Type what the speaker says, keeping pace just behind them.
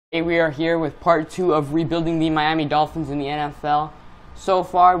Hey, we are here with part 2 of rebuilding the Miami Dolphins in the NFL. So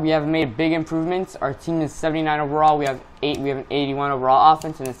far, we have made big improvements. Our team is 79 overall. We have an 81 overall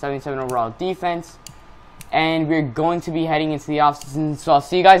offense and a 77 overall defense. And we're going to be heading into the offseason, so I'll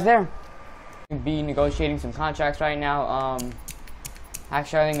see you guys there. We'll be negotiating some contracts right now.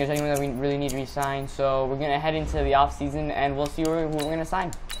 Actually, I don't think there's anyone that we really need to re-sign. So we're going to head into the offseason and we'll see who we're going to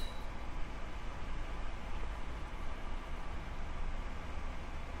sign.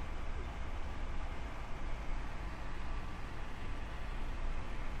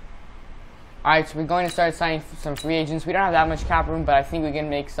 Alright, so we're going to start signing some free agents. We don't have that much cap room, but I think we can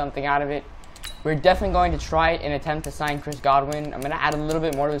make something out of it. We're definitely going to try and attempt to sign Chris Godwin. I'm going to add a little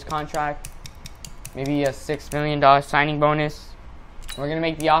bit more to his contract. Maybe a $6 million signing bonus. We're going to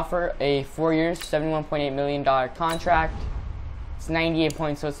make the offer a 4 years, $71.8 million contract. It's 98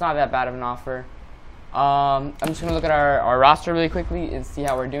 points, so it's not that bad of an offer. I'm just going to look at our roster really quickly and see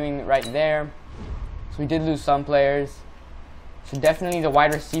how we're doing right there. So we did lose some players. So definitely the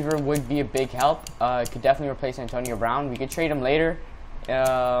wide receiver would be a big help. It could definitely replace Antonio Brown. We could trade him later.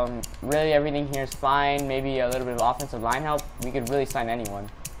 Really everything here is fine. Maybe a little bit of offensive line help. We could really sign anyone.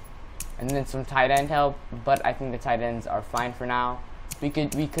 And then some tight end help, but I think the tight ends are fine for now. We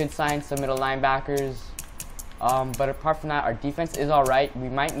could sign some middle linebackers. But apart from that, our defense is alright. We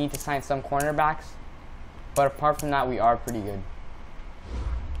might need to sign some cornerbacks. But apart from that, we are pretty good.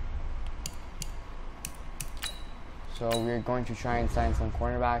 So we're going to try and sign some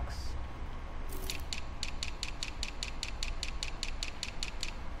cornerbacks.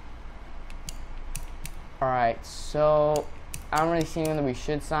 Alright, so I don't really see anyone that we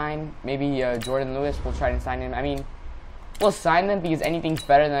should sign. Maybe Jordan Lewis, we'll try to sign him. I mean, we'll sign them because anything that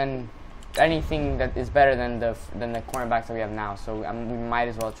is better than the cornerbacks that we have now. So we might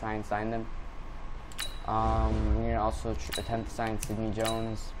as well try and sign them. We're gonna also attempt to sign Sidney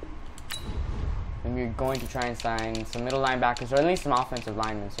Jones. And we're going to try and sign some middle linebackers, or at least some offensive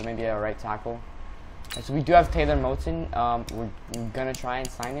linemen, so maybe a right tackle. And so we do have Taylor Moton. We're going to try and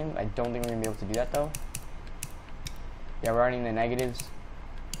sign him. I don't think we're going to be able to do that, though. Yeah, we're already in the negatives.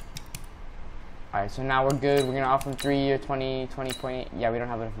 Alright, so now we're good. We're going to offer him 3 year, 20.8. Yeah, we don't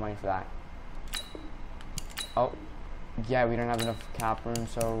have enough money for that. Oh, yeah, we don't have enough cap room,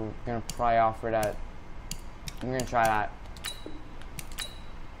 so we're going to probably offer that. We're going to try that.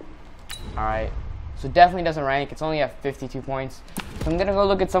 Alright. So definitely doesn't rank. It's only at 52 points. So I'm gonna go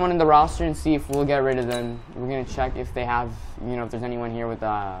look at someone in the roster and see if we'll get rid of them. We're gonna check if they have, if there's anyone here with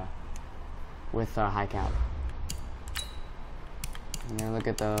high cap. I'm gonna look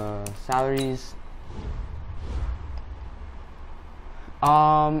at the salaries.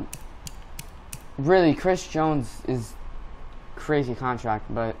 Really, Chris Jones is crazy contract,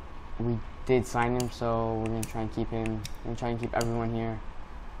 but we did sign him, so we're gonna try and keep him. We're gonna try and keep everyone here.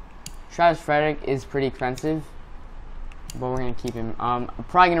 Travis Frederick is pretty expensive, but we're gonna keep him. I'm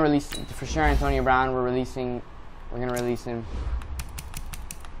probably gonna release for sure Antonio Brown. We're gonna release him.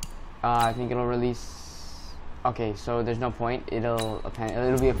 I think it'll release. Okay, so there's no point. It'll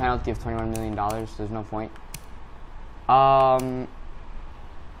be a penalty of $21 million. So there's no point. I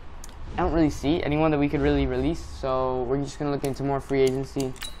don't really see anyone that we could really release, so we're just gonna look into more free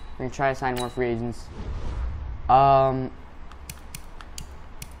agency. We're gonna try to sign more free agents.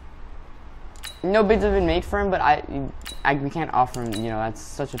 No bids have been made for him, but we can't offer him. That's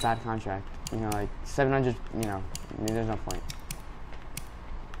such a bad contract. Like 700. There's no point.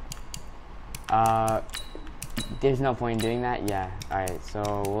 There's no point in doing that. Yeah. All right. So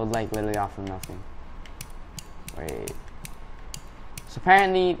we'll literally offer him nothing. Wait. So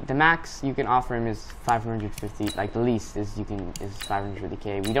apparently the max you can offer him is 550. Like the least is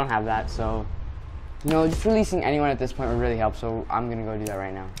 550K. We don't have that, so just releasing anyone at this point would really help. So I'm gonna go do that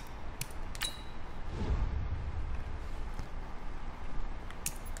right now.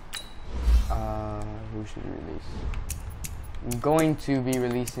 Who should we release? I'm going to be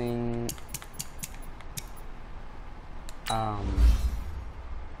releasing.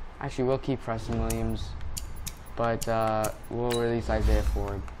 Actually, we'll keep Preston Williams, but we'll release Isaiah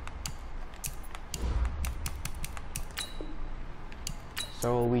Ford.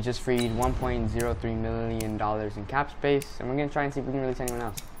 So we just freed $1.03 million in cap space, and we're gonna try and see if we can release anyone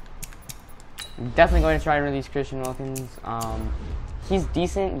else. I'm definitely going to try and release Christian Wilkins. He's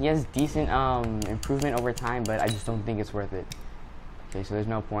decent. He has decent improvement over time, but I just don't think it's worth it. Okay, so there's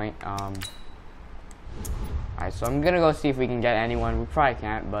no point. Alright, so I'm gonna go see if we can get anyone. We probably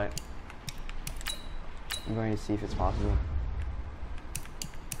can't, but I'm going to see if it's possible.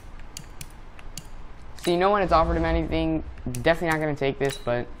 See, no one has offered him anything. Definitely not gonna take this,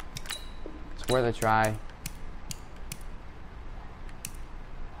 but it's worth a try.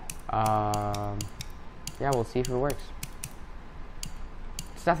 Yeah, we'll see if it works.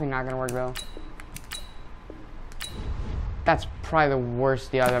 It's definitely not gonna work though. That's probably the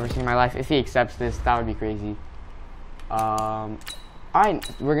worst deal I've ever seen in my life. If he accepts this, that would be crazy. Alright,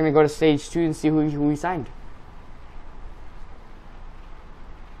 we're gonna go to stage 2 and see who we signed.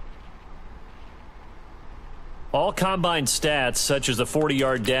 All combine stats, such as the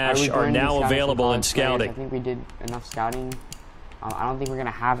 40-yard dash, are now available in scouting. I think we did enough scouting. I don't think we're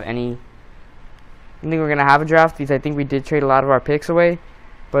gonna have any. I don't think we're gonna have a draft because I think we did trade a lot of our picks away,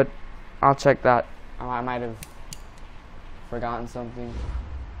 but I'll check that. I might have forgotten something.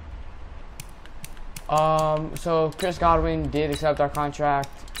 So Chris Godwin did accept our contract.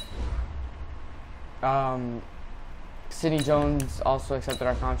 Sidney Jones also accepted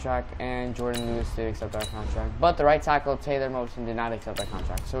our contract, and Jordan Lewis did accept our contract. But the right tackle, Taylor Motion, did not accept our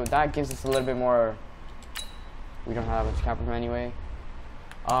contract. So that gives us a little bit more. We don't have that much cap room anyway.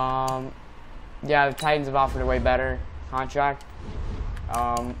 Yeah, the Titans have offered a way better contract.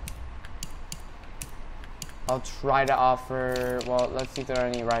 I'll try to offer. Well, let's see if there are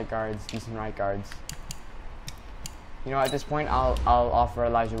any right guards, decent right guards. You know, at this point, I'll offer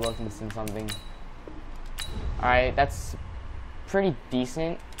Elijah Wilkinson something. All right, that's pretty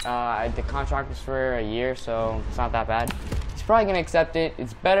decent. The contract was for a year, so it's not that bad. He's probably gonna accept it.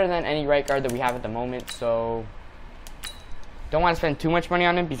 It's better than any right guard that we have at the moment, so don't want to spend too much money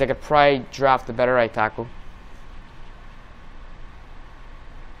on him because I could probably draft a better right tackle.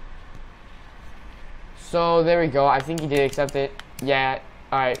 So there we go. I think he did accept it. Yeah.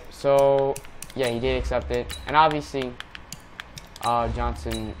 All right. So yeah, he did accept it, and obviously,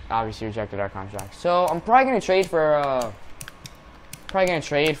 Johnson obviously rejected our contract. So I'm probably gonna trade for a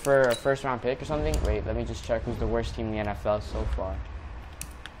first round pick or something. Wait, let me just check who's the worst team in the NFL so far.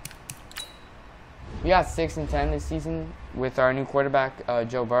 We got 6-10 this season with our new quarterback,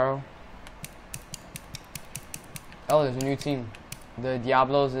 Joe Burrow. Oh, there's a new team, the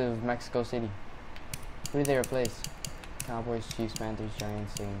Diablos of Mexico City. Who did they replace? Cowboys, Chiefs, Panthers,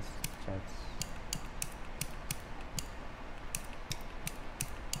 Giants, Saints, Jets.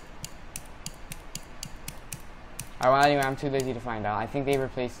 Alright, well, anyway, I'm too lazy to find out. I think they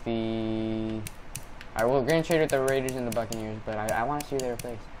replaced the. Alright, well, we're going to trade with the Raiders and the Buccaneers, but I want to see who they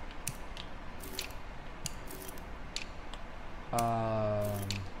replaced.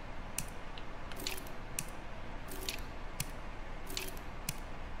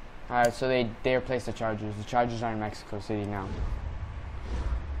 Alright, so they replaced the Chargers. The Chargers are in Mexico City now.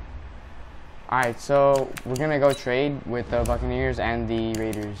 Alright, so we're going to go trade with the Buccaneers and the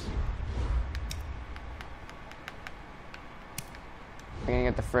Raiders. We're going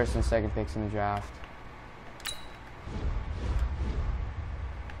to get the first and second picks in the draft.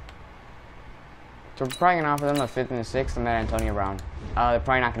 So we're probably going to offer them a 5th and a 6th and then Antonio Brown. They're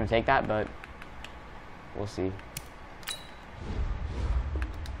probably not going to take that, but we'll see.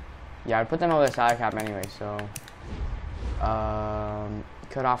 Yeah, I'd put them over the salary cap anyway, so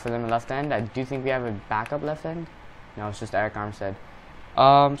could offer them a left end. I do think we have a backup left end. No, it's just Eric Armstead.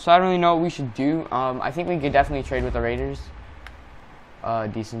 So I don't really know what we should do. I think we could definitely trade with the Raiders.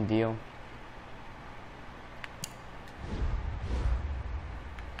 Decent deal.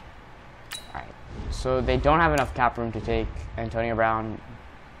 Alright, so they don't have enough cap room to take Antonio Brown,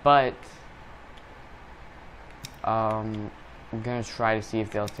 but I'm gonna try to see if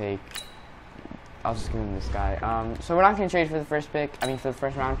they'll take. I'll just give them this guy. So we're not gonna trade for the first pick. I mean, for the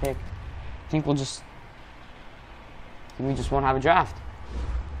first round pick. I think we just won't have a draft.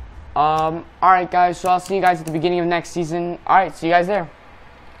 Alright guys, so I'll see you guys at the beginning of next season. Alright, see you guys there.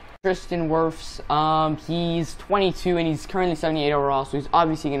 Tristan Wirfs, he's 22 and he's currently 78 overall, so he's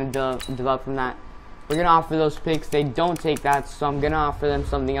obviously going to develop from that. We're going to offer those picks. They don't take that, so I'm going to offer them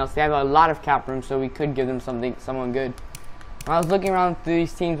something else. They have a lot of cap room, so we could give them someone good. When I was looking around through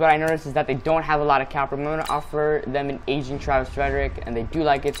these teams, what I noticed is that they don't have a lot of cap room. I'm going to offer them an aging Travis Frederick, and they do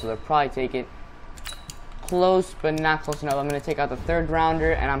like it, so they'll probably take it. Close, but not close enough. I'm going to take out the 3rd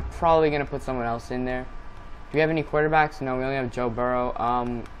rounder, and I'm probably going to put someone else in there. Do we have any quarterbacks? No, we only have Joe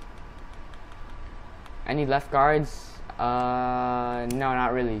Burrow. Any left guards? No,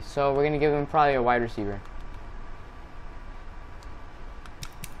 not really. So we're going to give them probably a wide receiver.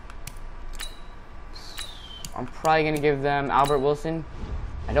 I'm probably going to give them Albert Wilson.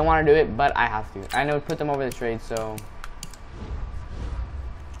 I don't want to do it, but I have to. I know it put them over the trade, so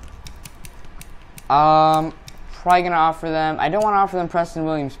probably going to offer them. I don't want to offer them Preston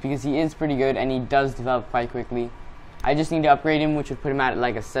Williams because he is pretty good and he does develop quite quickly. I just need to upgrade him, which would put him at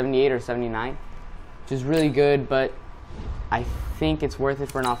like a 78 or 79, which is really good, but I think it's worth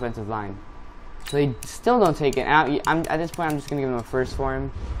it for an offensive line. So they still don't take it. And at this point, I'm just going to give him a first for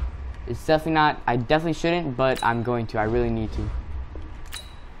him. It's definitely not. I definitely shouldn't, but I'm going to. I really need to.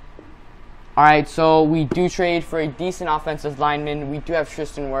 Alright, so we do trade for a decent offensive lineman. We do have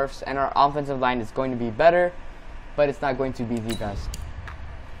Tristan Wirfs, and our offensive line is going to be better, but it's not going to be the best.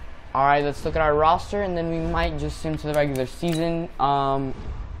 Alright, let's look at our roster, and then we might just sim to the regular season.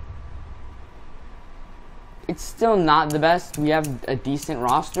 It's still not the best. We have a decent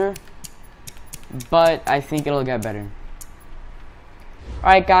roster, but I think it'll get better.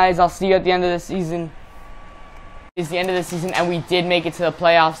 Alright guys, I'll see you at the end of the season. It's the end of the season, and we did make it to the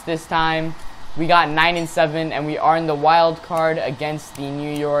playoffs this time. We got 9-7, and we are in the wild card against the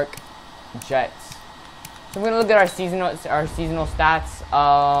New York Jets. So we're gonna look at our seasonal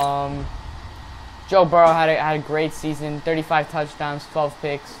stats. Joe Burrow had a great season, 35 touchdowns, 12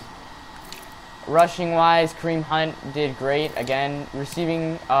 picks. Rushing wise, Kareem Hunt did great again.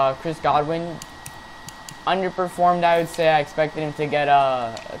 Receiving, Chris Godwin underperformed, I would say. I expected him to get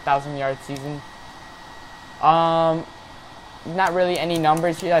a 1,000-yard season. Not really any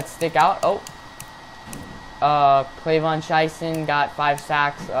numbers here that stick out. Clavon Chaisson got 5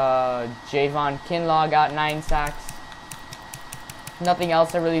 sacks. Javon Kinlaw got 9 sacks. Nothing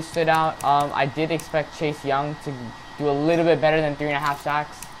else that really stood out. I did expect Chase Young to do a little bit better than 3.5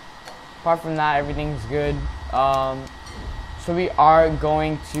 sacks. Apart from that, everything's good. So we are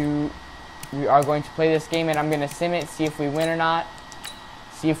going to play this game, and I'm going to sim it, see if we win or not.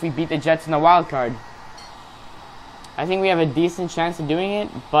 See if we beat the Jets in the wild card. I think we have a decent chance of doing it,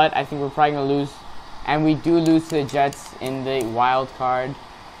 but I think we're probably going to lose. And we do lose to the Jets in the wild card.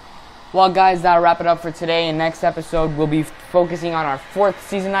 Well, guys, that'll wrap it up for today. In next episode, we'll be focusing on our 4th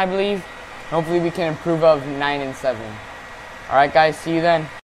season, I believe. Hopefully, we can improve of 9-7. All right, guys, see you then.